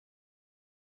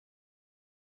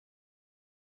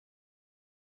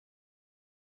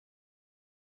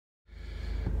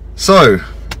So,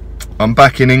 I'm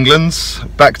back in England,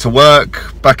 back to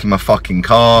work, back in my fucking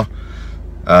car.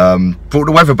 Brought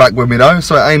the weather back with me though,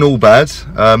 so it ain't all bad.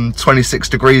 26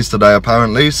 degrees today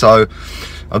apparently, so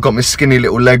I've got my skinny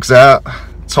little legs out,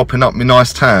 topping up my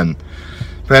nice tan.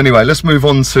 But anyway, let's move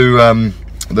on to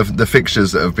the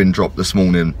fixtures that have been dropped this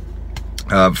morning.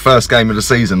 First game of the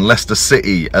season, Leicester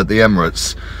City at the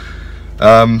Emirates.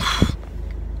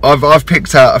 I've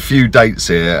picked out a few dates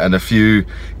here and a few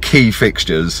key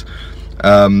fixtures,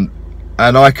 and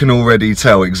I can already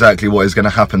tell exactly what is going to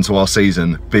happen to our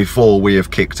season before we have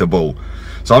kicked a ball.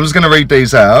 So I'm just going to read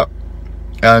these out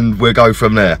and we'll go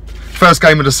from there. First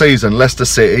game of the season, Leicester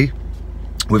City.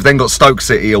 We've then got Stoke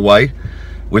City away.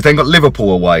 We've then got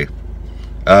Liverpool away.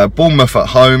 Bournemouth at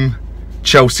home.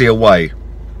 Chelsea away.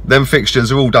 Them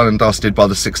fixtures are all done and dusted by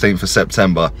the 16th of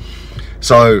September.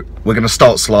 So we're going to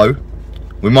start slow.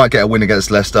 We might get a win against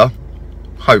Leicester.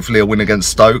 Hopefully a win against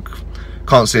Stoke.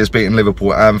 Can't see us beating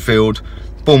Liverpool at Anfield.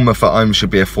 Bournemouth at home should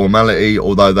be a formality,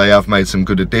 although they have made some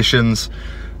good additions.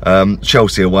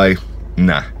 Chelsea away,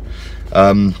 nah.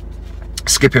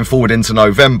 Skipping forward into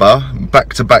November,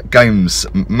 back-to-back games.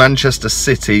 Manchester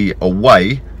City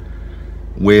away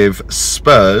with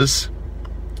Spurs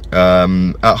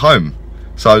at home.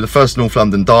 So the first North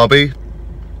London derby,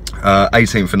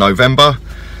 18th of November.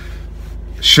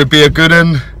 Should be a good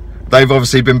one. They've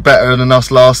obviously been better than us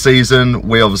last season.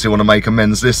 We obviously want to make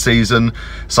amends this season.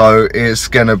 So it's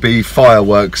going to be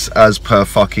fireworks as per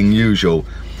fucking usual.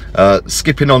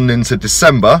 Skipping on into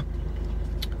December,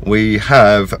 we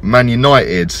have Man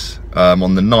United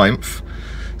on the 9th.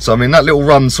 So I mean that little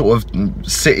run, sort of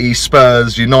City,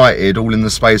 Spurs, United, all in the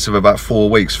space of about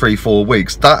 4 weeks, 3-4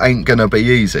 weeks. That ain't going to be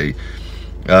easy.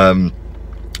 Can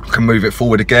move it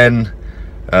forward again.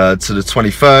 To the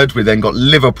 23rd, we then got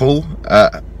Liverpool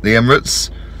at the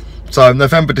Emirates. So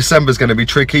November, December is going to be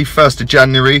tricky. 1st of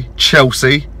January,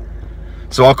 Chelsea.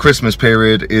 So our Christmas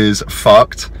period is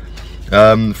fucked.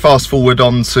 Fast forward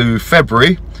on to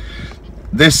February.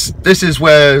 This is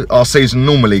where our season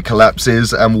normally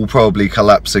collapses and will probably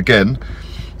collapse again.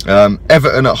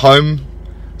 Everton at home,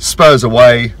 Spurs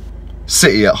away,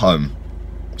 City at home.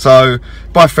 So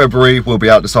by February we'll be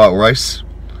out the title race.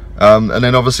 And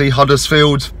then obviously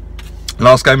Huddersfield,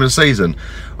 last game of the season.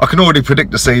 I can already predict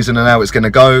the season and how it's going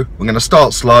to go. We're going to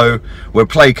start slow. We'll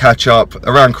play catch up.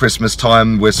 Around Christmas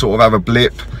time, we'll sort of have a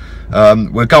blip.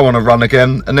 We'll go on a run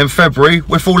again. And then February,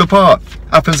 we'll fall apart.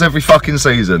 Happens every fucking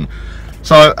season.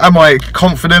 So am I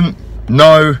confident?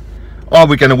 No. Are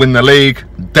we going to win the league?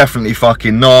 Definitely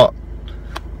fucking not.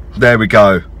 There we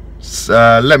go.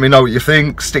 Let me know what you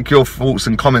think. Stick your thoughts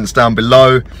and comments down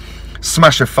below.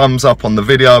 Smash a thumbs up on the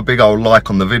video, a big old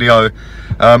like on the video,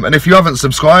 and if you haven't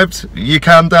subscribed, you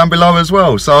can down below as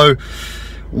well. So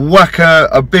whack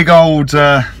a big old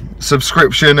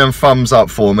subscription and thumbs up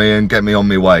for me and get me on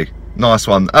my way. Nice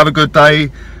one. Have a good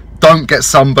day. Don't get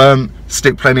sunburnt.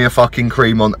 Stick plenty of fucking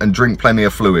cream on and drink plenty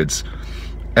of fluids.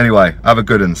 Anyway, have a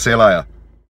good one. See you later.